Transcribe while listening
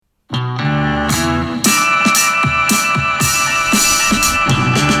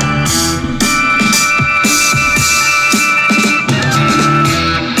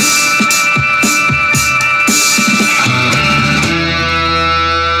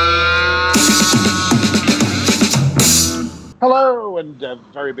Hello and a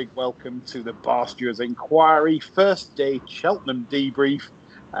very big welcome to the Barstewards Inquiry first day Cheltenham Debrief.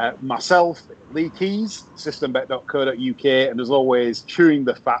 Myself, Lee Keys, systembet.co.uk, and as always, chewing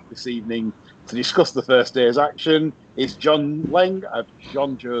the fat this evening to discuss the first day's action is John Leng of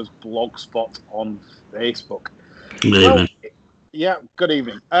John Joe's Blogspot on Facebook. Good evening. Yeah, good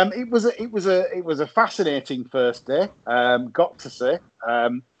evening. It was a fascinating first day. Got to say,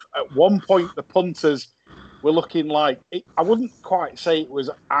 at one point the punters were looking like I wouldn't quite say it was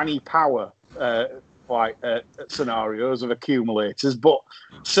Annie Power scenarios of accumulators, but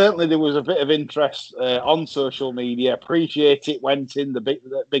certainly there was a bit of interest on social media. Appreciate it went in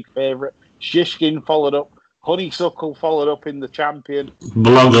the big favourite. Shishkin followed up. Honeysuckle followed up in the champion.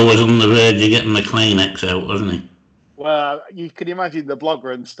 Blogger was on the verge of getting the Kleenex out, wasn't he? Well, you can imagine the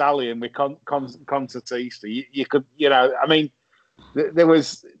Blogger and Stallion with Concertista. You could, I mean, there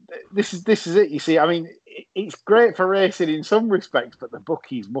was. This is it. You see, I mean, it's great for racing in some respects, but the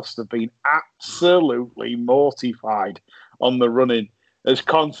bookies must have been absolutely mortified on the running as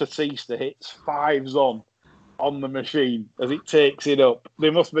Concertista hits fives on the machine as it takes it up.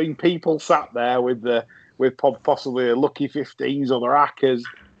 There must have been people sat there with possibly a lucky 15s or their hackers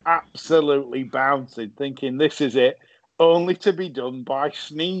absolutely bouncing, thinking this is it, only to be done by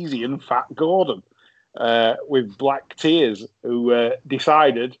Sneezy and Fat Gordon with Black Tears, who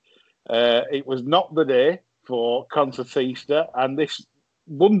decided it was not the day for Concertista, and this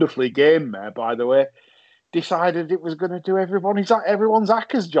wonderfully game mare, by the way, decided it was going to do everyone's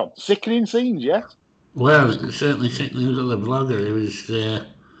hackers, John. Sickening scenes, yes? Well, certainly sickening for the Blogger. It was,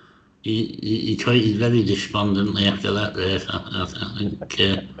 he tweeted very despondently after that race.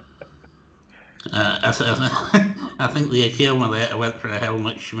 I think the accumulator went for a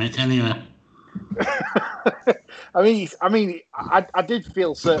Helmut Schmidt anyway. I mean, I did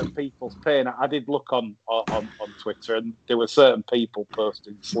feel certain people's pain. I did look on Twitter, and there were certain people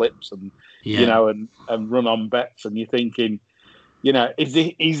posting slips and and run on bets, and you're thinking,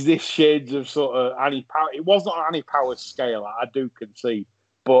 is this shades of sort of Annie Power? It wasn't on Annie Power's scale, I do concede,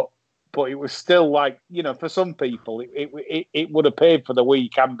 but it was still like, for some people, it would have paid for the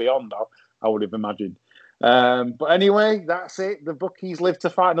week and beyond. I would have imagined. But anyway, that's it. The bookies live to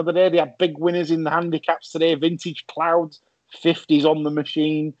fight another day. They had big winners in the handicaps today. Vintage Clouds, 50s on the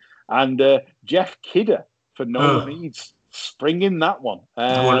machine, and Jeff Kidder for Nolan Eads springing that one.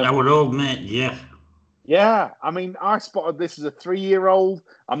 Our old mate, Jeff. Yeah, I mean, I spotted this as a 3-year-old.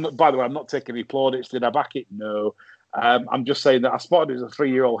 By the way, I'm not taking any plaudits. Did I back it? No. I'm just saying that I spotted it as a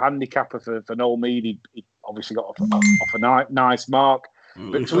 3-year-old handicapper for Noel Mead. He obviously got off a nice mark.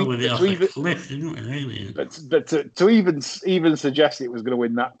 But to even suggest it was going to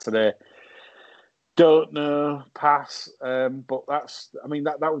win that today, don't know, pass. But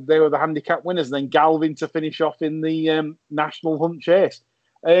they were the handicap winners. And then Galvin to finish off in the National Hunt Chase.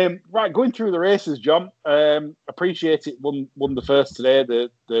 Right, going through the races, John. Appreciate it. Won the first today.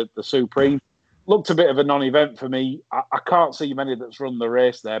 The Supreme looked a bit of a non-event for me. I can't see many that's run the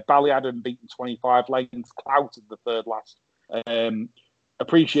race there. Ballyadam beaten 25 lengths, clouted the third last.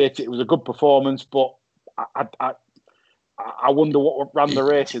 Appreciate it. It was a good performance, but I wonder what ran the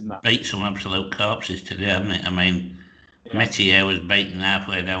race in that. Beat some absolute corpses today, haven't it? I mean, Metier was beaten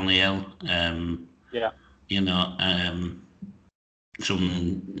halfway down the hill. Some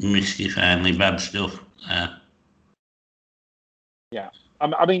mystifyingly bad stuff. I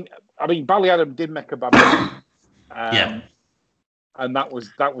mean, Ballyadam did make a bad mistake. And that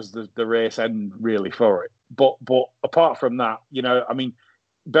was the race end really for it. But apart from that, I mean,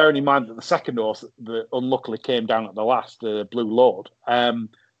 bearing in mind that the second horse that unluckily came down at the last, Blue Lord,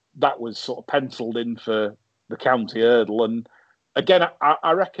 that was sort of penciled in for the county hurdle. And again,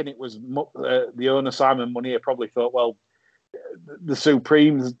 I reckon it was the owner, Simon Munier, probably thought, well, the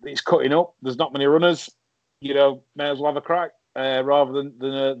Supremes, it's cutting up. There's not many runners, may as well have a crack rather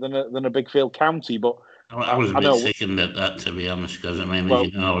than a big field county. But I was a bit sickened at that, to be honest, because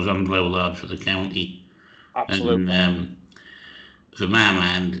I was on Blue Lord for the county. Absolutely. And for my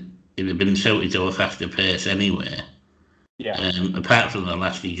mind, it had been suited to a faster pace anyway. Yeah. Apart from the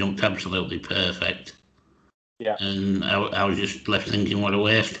last, he jumped absolutely perfect. Yeah. And I was just left thinking, what a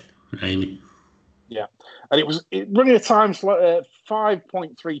waste, really. Yeah. And it was running a time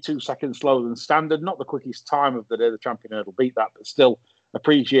 5.32 seconds slower than standard. Not the quickest time of the day. The champion hurdle beat that, but still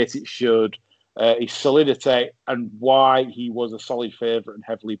appreciate it showed his solidity and why he was a solid favourite and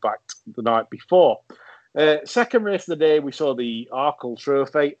heavily backed the night before. Second race of the day, we saw the Arkle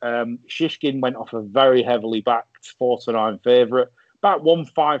Trophy. Shishkin went off a very heavily backed 4-9 favourite. About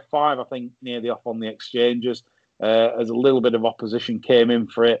 155, I think, near the off on the exchanges, as a little bit of opposition came in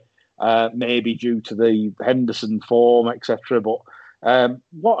for it. maybe due to the Henderson form, etc. But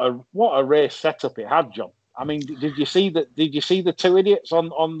what a race setup it had, John. I mean, did you see that? Did you see the two idiots on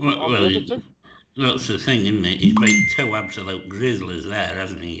the other two? That's the thing, isn't it? He's made two absolute grizzlies there,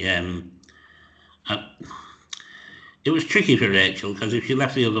 hasn't he? It was tricky for Rachel because if she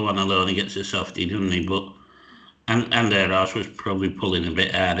left the other one alone, he gets a softie, doesn't he? But and her horse was probably pulling a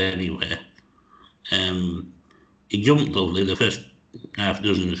bit hard anyway. He jumped lovely the first half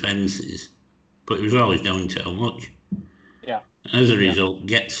dozen fences, but he was always doing too much. Yeah. As a result,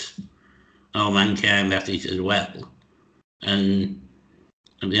 gets all mankind at it as well. And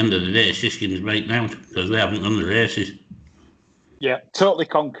at the end of the day, Shishkin's breaking out because they haven't won the races. Yeah, totally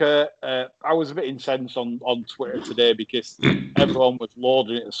concur. I was a bit incensed on Twitter today because everyone was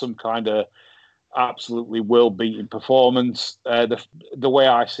lauding it as some kind of absolutely world-beating performance. The way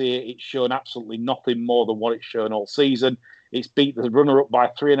I see it, it's shown absolutely nothing more than what it's shown all season. It's beat the runner-up by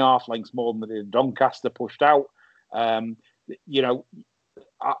 3.5 lengths more than the Doncaster pushed out. You know,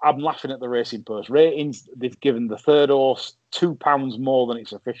 I'm laughing at the Racing Post ratings. They've given the third horse £2 more than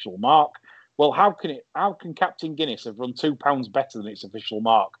its official mark. Well, how can Captain Guinness have run £2 better than its official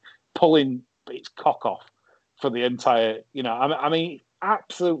mark, pulling its cock off for the entire? You know, I mean,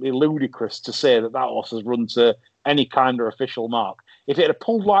 absolutely ludicrous to say that horse has run to any kind of official mark. If it had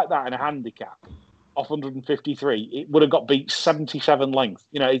pulled like that in a handicap off 153, it would have got beat 77 lengths.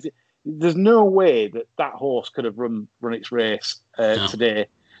 You know, there's no way that horse could have run its race today,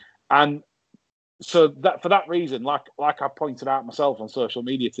 and so that for that reason, like I pointed out myself on social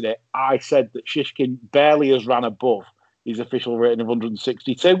media today, I said that Shishkin barely has ran above his official rating of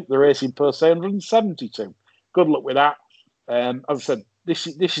 162. The Racing Post say 172. Good luck with that. As I said, this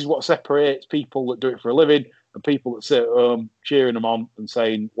is what separates people that do it for a living and people that sit at home cheering them on and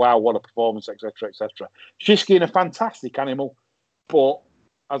saying, "Wow, what a performance!" etc., etc. Shishkin, a fantastic animal, but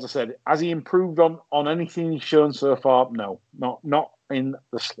as I said, has he improved on anything he's shown so far? No, not in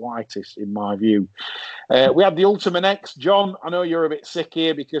the slightest, in my view. We had the Ultimate X. John, I know you're a bit sick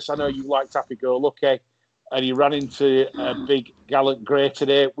here because I know you like Happy Go Lucky, and he ran into a big Gallant Grey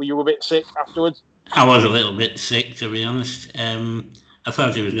today. Were you a bit sick afterwards? I was a little bit sick, to be honest. I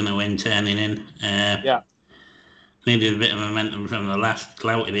thought he was going to win turning in. Yeah. Needed a bit of momentum from the last,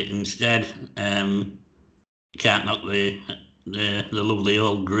 clouted it instead. Can't knock the lovely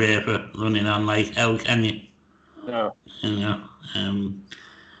old Grey for running on like hell, can you? No. You know,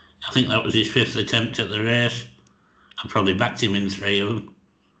 I think that was his 5th attempt at the race. I probably backed him in 3 of them.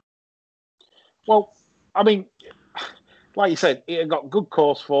 Well, I mean, like you said, he had got good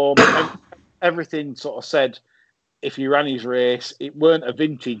course form. Everything sort of said if he ran his race, it weren't a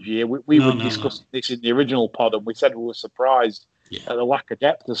vintage year. We were discussing this in the original pod, and we said we were surprised at the lack of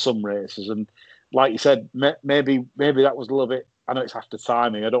depth of some races. And like you said, maybe that was a little bit. I know it's after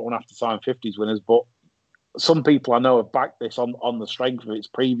timing. I don't want to have to time 50s winners, but some people I know have backed this on the strength of its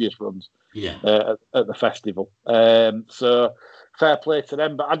previous runs at the festival. So fair play to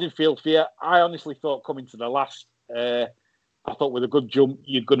them. But I did feel fear. I honestly thought coming to the last, I thought with a good jump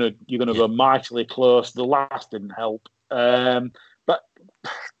you're gonna go mightily close. The last didn't help. But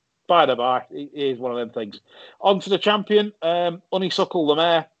by the by, it is one of them things. On to the champion, Honeysuckle the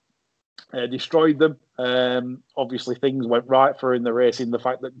mare. Destroyed them. Obviously, things went right for her in the race in the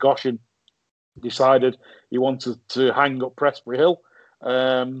fact that Goshen decided he wanted to hang up Presbury Hill,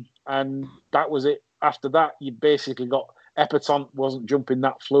 and that was it. After that, you basically got Ep32 wasn't jumping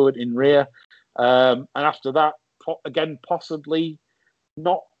that fluid in rear, and after that, again, possibly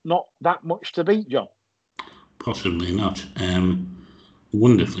not that much to beat, John. Possibly not.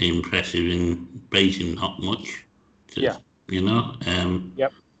 Wonderfully impressive in beating not much. You know.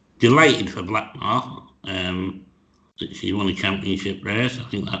 Yep. Delighted for Blackmore that she won a championship race. I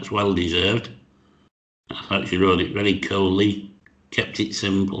think that's well deserved. I thought she rode it very coolly, kept it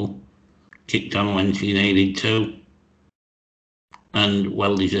simple, kicked on when she needed to, and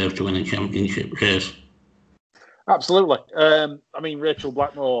well deserved to win a championship race. Absolutely. I mean, Rachel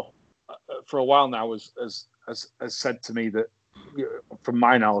Blackmore, for a while now, has said to me that, from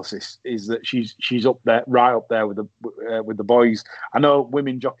my analysis, is that she's up there, right up there with the boys. I know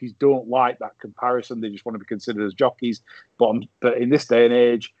women jockeys don't like that comparison; they just want to be considered as jockeys. But in this day and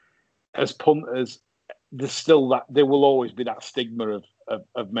age, as punters, there's still that there will always be that stigma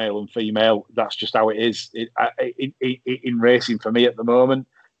of male and female. That's just how it is in racing for me at the moment.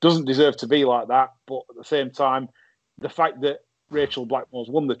 Doesn't deserve to be like that, but at the same time, the fact that Rachel Blackmore's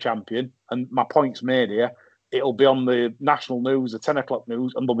won the champion, and my point's made here, it'll be on the national news, the 10 o'clock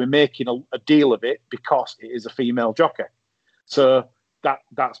news, and they'll be making a deal of it because it is a female jockey. So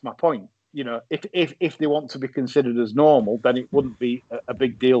that's my point. if they want to be considered as normal, then it wouldn't be a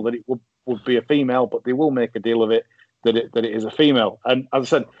big deal that it would be a female, but they will make a deal of it that it is a female. And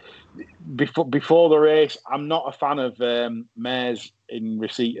as I said before the race, I'm not a fan of mares in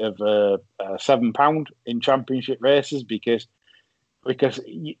receipt of £7 in championship races because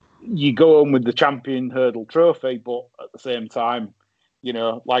you go home with the champion hurdle trophy, but at the same time,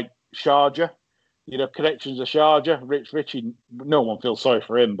 like Sharjah, connections of Sharjah, Richie, no one feels sorry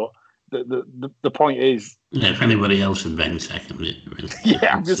for him, but the point is, if anybody else had been second,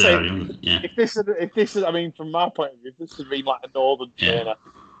 yeah, I'm just saying, yeah. if this is, I mean, from my point of view, if this had been like a northern trainer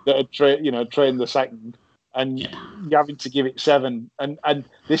that had trained the second, and you're having to give it 7, and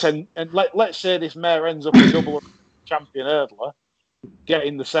let's say this mare ends up a double champion hurdler,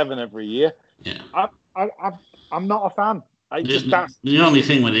 getting the 7 every year. Yeah, I'm not a fan. The only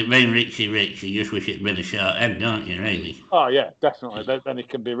thing with it being Richie, you just wish it'd been a short head, don't you, really? Oh, yeah, definitely. Then it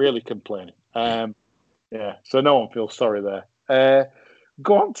can be really complaining. So no one feels sorry there.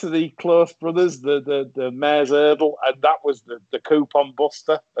 Go on to the close brothers, the mare's hurdle, and that was the coupon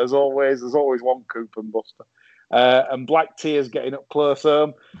buster, as always. There's always one coupon buster. And Black Tears getting up close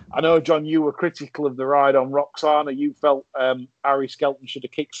home. I know, John, you were critical of the ride on Roxana. You felt Harry Skelton should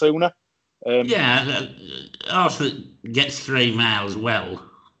have kicked sooner. Also gets 3 miles well.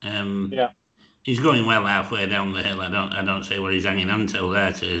 He's going well halfway down the hill. I don't see where he's hanging on till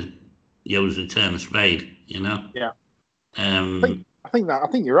there to use the turn of speed. Yeah. I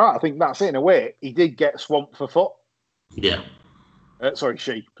think you're right. I think that's it in a way. He did get swamped for foot. Yeah. Sorry,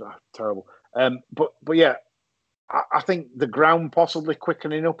 sheep. Terrible. But yeah, I think the ground possibly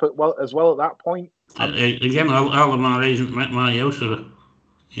quickening up as well at that point. Again, all the more reason to make my use of it.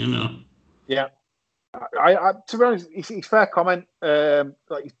 Yeah. I to be honest, it's fair comment.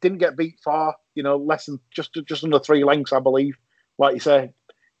 Like he didn't get beat far. Less than just under 3 lengths, I believe. Like you say,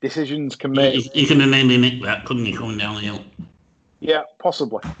 decisions can make. He can have nearly nicked that, couldn't he, coming down the hill? Yeah,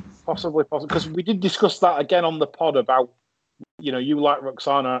 possibly, because we did discuss that again on the pod about, you like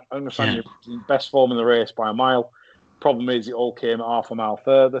Roxana. I understand you're in best form in the race by a mile. Problem is, it all came half a mile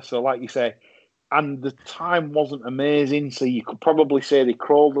further. So, like you say, and the time wasn't amazing, so you could probably say they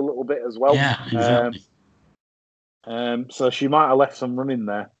crawled a little bit as well. Yeah, exactly. So she might have left some running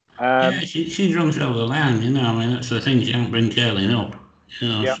there. She runs over the line, I mean, that's the thing, she hasn't been curling up.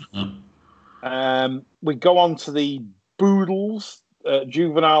 So. We go on to the Boodles,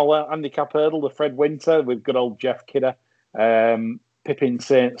 juvenile handicap hurdle, the Fred Winter, with good old Jeff Kidder, Pippin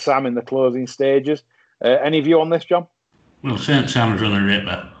St. Sam in the closing stages. Any view on this, John? Well, St. Sam's run a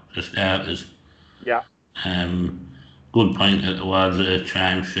ripper for starters. Yeah. Good point that there was a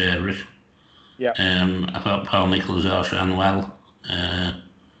Triumph favourite. Yeah. I thought Paul Nicholls also ran well.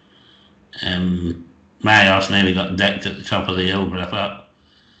 My horse nearly got decked at the top of the hill, but I thought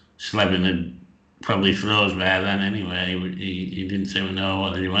Slevin had probably froze by then anyway. He didn't seem to know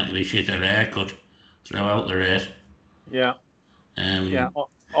whether he wanted to shit or haircut throughout the race. Yeah.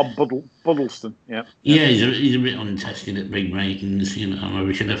 Or Buddleston. Yeah. Yeah, he's a bit untested at big meetings. Maybe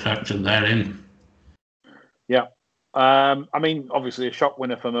we should have factored that in. Yeah. I mean, obviously a shock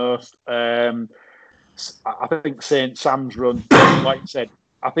winner for most. I think St. Sam's run, like you said,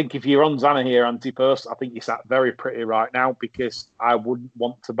 I think if you're on Zanahiy anti-post, I think you sat very pretty right now, because I wouldn't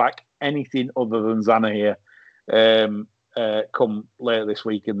want to back anything other than Zanahiy come later this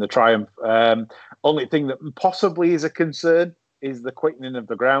week in the Triumph. Only thing that possibly is a concern is the quickening of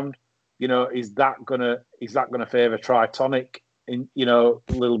the ground. Is that gonna favour Tritonic in a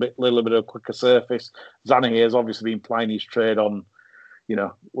little bit of quicker surface? Zanahiy has obviously been playing his trade on,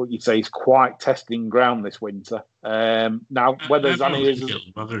 what you'd say is quite testing ground this winter. Now, whether Zanahiy is... It'll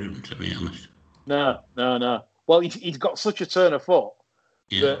bother him, to be honest. No. Well, he's got such a turn of foot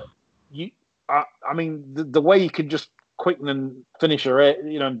that I mean, the way you can just quicken and finish a race,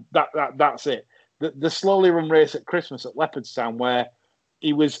 that's it. The slowly run race at Christmas at Leopardstown, where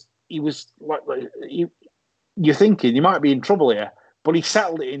he was like you're thinking you might be in trouble here, but he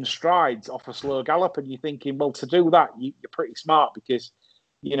settled it in strides off a slow gallop, and you're thinking, well, to do that, you're pretty smart, because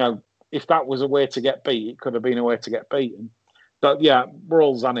if that was a way to get beat, it could have been a way to get beaten. But yeah, we're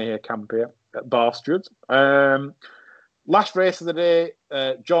all Zanahiy camp here at Barstred. Last race of the day,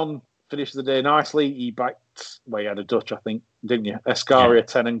 John finished the day nicely. He backed, he had a Dutch, I think, didn't you? Escaria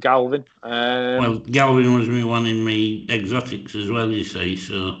 10 and Galvin. Well, Galvin was me one in me exotics as well, you see,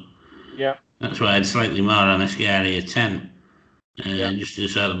 so yeah, that's why I had slightly more on Escaria 10. Just to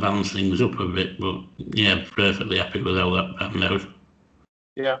sort of balance things up a bit, but yeah, perfectly happy with how that panned out.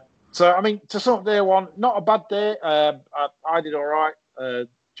 Yeah. So, I mean, to sum up day one, not a bad day. I did all right.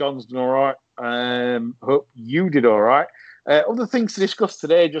 John's done all right. Hope you did all right. Other things to discuss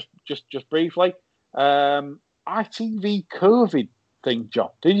today, just briefly. ITV COVID thing, John.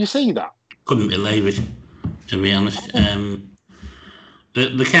 Did you see that? Couldn't believe it, to be honest.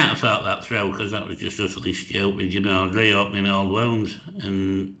 They can't have thought that through because that was just utterly stupid, reopening old wounds.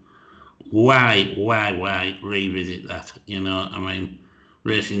 And why revisit that? I mean,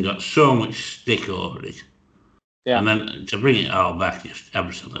 racing got so much stick over it. Yeah. And then to bring it all back, just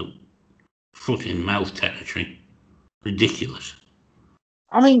absolute foot in mouth territory. Ridiculous.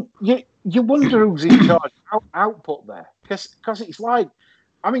 I mean, you wonder who's in charge of output there, because it's like,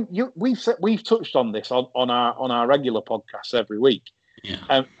 I mean, we've touched on this on our regular podcasts every week,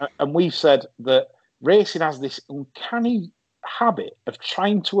 yeah. And we've said that racing has this uncanny habit of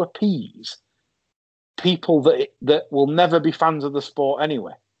trying to appease people that will never be fans of the sport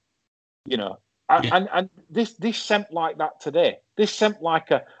anyway, And this sent like that today. This sent like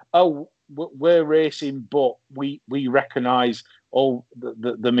we're racing, but we recognise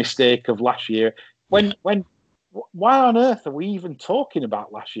the mistake of last year. When why on earth are we even talking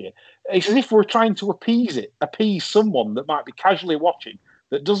about last year? It's as if we're trying to appease someone that might be casually watching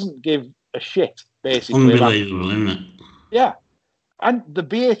that doesn't give a shit, basically. Unbelievable, isn't it? Yeah. And the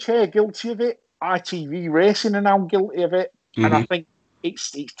BHA are guilty of it. ITV Racing are now guilty of it. Mm-hmm. And I think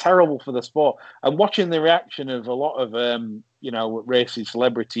it's terrible for the sport. And watching the reaction of a lot of racing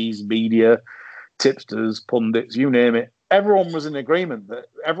celebrities, media, tipsters, pundits, you name it, everyone was in agreement that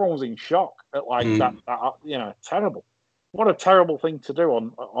everyone was in shock at that terrible. What a terrible thing to do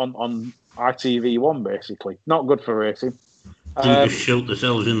on ITV1, basically. Not good for racing. They just shot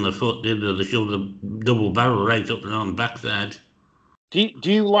themselves in the foot, did they? They shot the double barrel right up their own backside. Do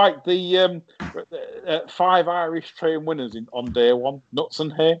you like the 5 Irish train winners on day one,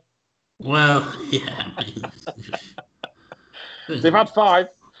 Zanahiy? Well, yeah. They've had 5.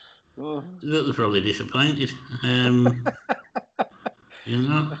 They're probably disappointed.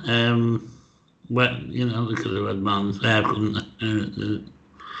 But they could have had man there, couldn't they?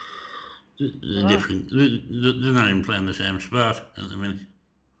 They're different. They're not even playing the same sport at the minute.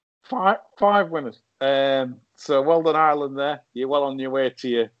 5 winners. So well done, Ireland. There, you're well on your way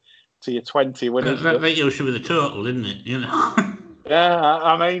to your 20 winners. That used to be the total, didn't it? Yeah,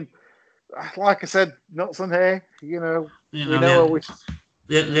 I mean, like I said, Zanahiy. We know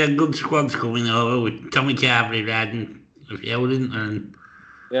they had good squads coming over with Tommy Carberry riding a few, didn't they? And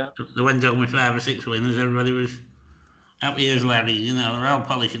they went home with 5 or 6 winners. Everybody was happy as Larry. They're all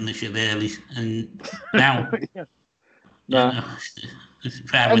polishing the shit early, and now, it's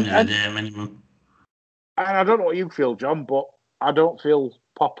 5 winners a day minimum. And I don't know what you feel, John, but I don't feel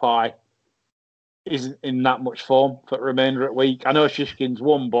Popeye isn't in that much form for the remainder of the week. I know Shishkin's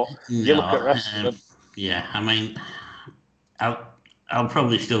won, but you look at the rest of them. Yeah, I mean, I'll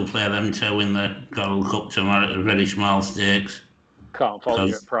probably still play them 2 in the Coral Cup tomorrow at a very small stakes. Can't follow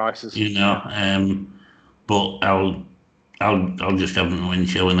you at prices. But I'll just have them win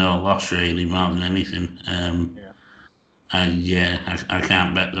show and no loss really more than anything. I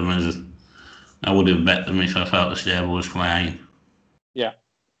can't bet them as I would have bet them if I thought the stable was flying. Yeah.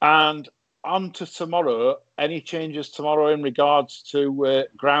 And on to tomorrow. Any changes tomorrow in regards to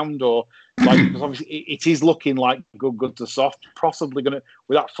ground or because obviously it is looking like good to soft. Possibly going to,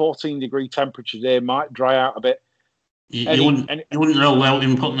 with that 14-degree temperature today, might dry out a bit. You wouldn't roll out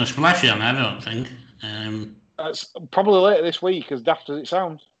in putting a splash on, I don't think. It's probably later this week, as daft as it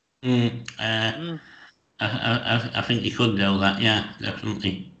sounds. I think you could do that, yeah,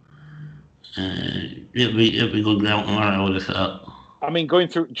 definitely. It'll be good ground tomorrow, I would have thought. I mean, going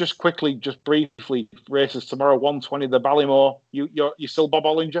through just briefly, races tomorrow. 120, the Ballymore. You still Bob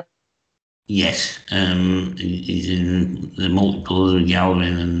Ollinger? Yes, he's in the multiple of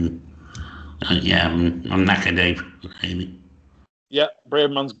Galvin, and I'm knackered, Dave. Maybe. Yeah,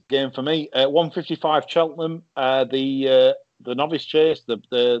 brave man's game for me. 155 Cheltenham. The novice chase,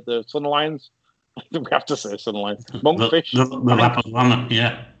 the Sun Lions. We have to say Sun Lions. Monkfish. The lap of honour.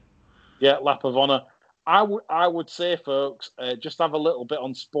 Yeah. Yeah, lap of honour. I would say, folks, just have a little bit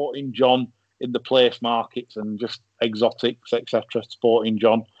on Sporting John in the place markets and just exotics, etc. Sporting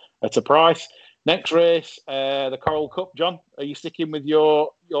John at a price. Next race, the Coral Cup. John, are you sticking with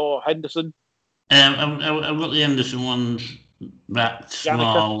your Henderson? I've got the Henderson ones back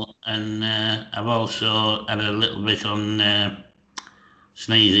small, and I've also had a little bit on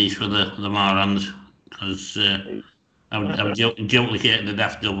Sneezies for the morons because I've duplicated the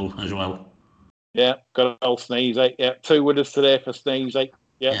daft double as well. Yeah, got old Sneezy. Yeah, 2 winners today for Sneezy.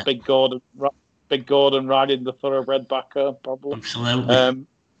 Yeah, Big Gordon riding the thoroughbred back home, probably. Absolutely.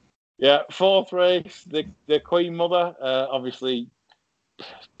 Yeah, 4th race, the Queen Mother. Obviously,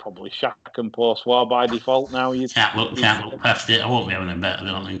 probably Shishkin post-war by default now. Can't look past it. I won't be having a bet, I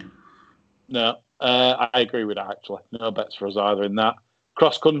don't think. No, I agree with that, actually. No bets for us either in that.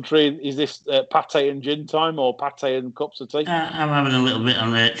 Cross-country, is this pate and gin time or pate and cups of tea? I'm having a little bit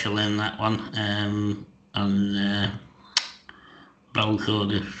on Rachel in that one. On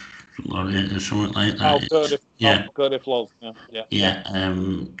Balcony or something like that. Balcony Flows. Yeah.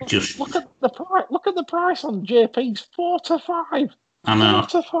 Just look at the price. Look at the price on JP's 4 to 5. I know.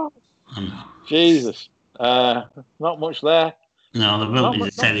 4 to 5. Jesus, not much there. No, the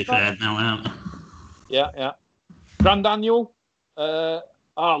voters are terrified now, aren't they? Yeah. Grand Annual.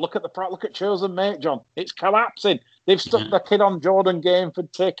 Look at the price. Look at Chosen Mate, John. It's collapsing. They've stuck the kid on Jordan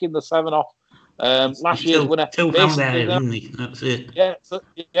Gainford taking the 7 off. Last year's winner. That's it.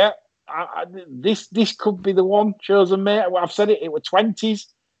 Yeah. This could be the one. Chosen Mate. I've said it. It were 20s.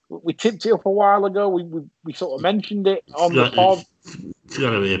 We tipped it up a while ago. We sort of mentioned it on the pod. It's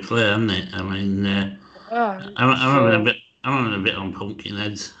got to be a play, hasn't it? I mean, I'm having a bit on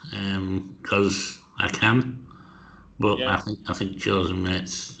Pumpkinheads because I can, but I think Chosen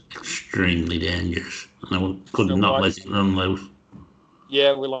Mate's extremely dangerous, and I could not let it run loose.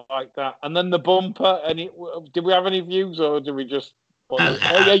 Yeah, we like that. And then the bumper. Did we have any views, or did we just?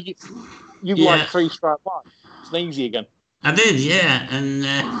 You like 3 strike back. Sneezy again. I did, yeah, and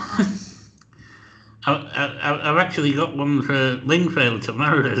I've actually got one for Lingfield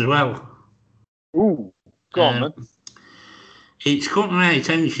tomorrow as well. Ooh, go on then. It's caught my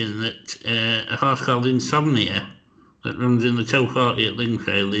attention that a horse called Insomnia that runs in the 240 at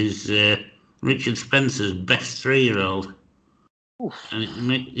Lingfield is Richard Spencer's best 3-year-old.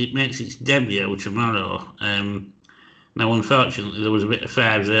 And it makes its debut tomorrow. Now, unfortunately, there was a bit of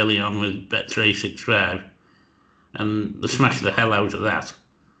 5s early on with Bet365, and they smashed the hell out of that.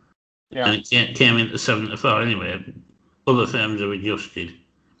 Yeah. And it came into 7 to 4 anyway. Other firms have adjusted.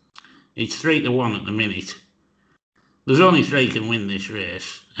 It's 3 to 1 at the minute. There's only 3 can win this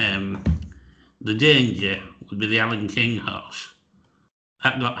race. The danger would be the Alan King horse.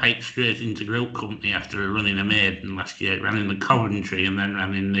 That got hiked straight into Group Company after running a maiden last year. It ran in the Coventry and then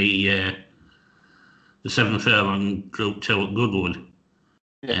ran in the 7 furlong Group 2 at Goodwood.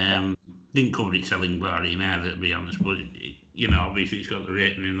 Didn't cover it selling Barry either, to be honest, but obviously it's got the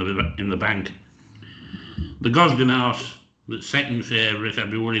rating in the bank. The Gosden horse, that's second favourite,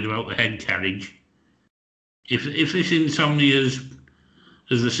 I'd be worried about the head carriage. If this Insomnia is,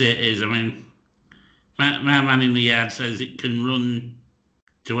 as they say it is, I mean, my man in the yard says it can run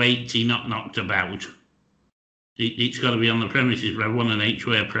to 80, not knocked about. It's got to be on the premises, but I've won an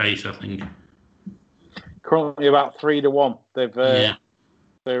each-way price, I think. Currently about 3 to 1. They're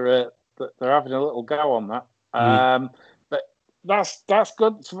having a little go on that. But that's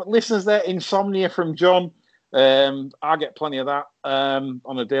good. So listeners, there, Insomnia from John. I get plenty of that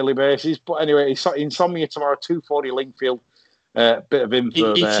on a daily basis. But anyway, Insomnia tomorrow, 240 Lingfield. Bit of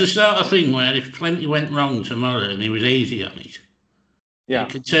info there. It's the sort of thing where if plenty went wrong tomorrow and he was easy on it, it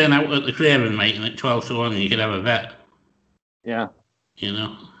could turn out at the Craven meeting at 12 to 1 and you could have a bet. Yeah.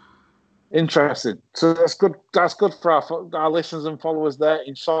 Interesting. So that's good. That's good for our listeners and followers there.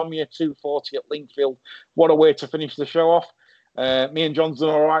 Insomnia 240 at Lingfield. What a way to finish the show off. Me and John's done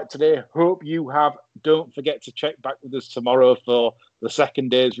all right today. Hope you have. Don't forget to check back with us tomorrow for the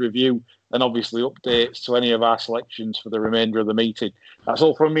second day's review and obviously updates to any of our selections for the remainder of the meeting. That's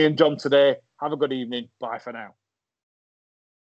all from me and John today. Have a good evening. Bye for now.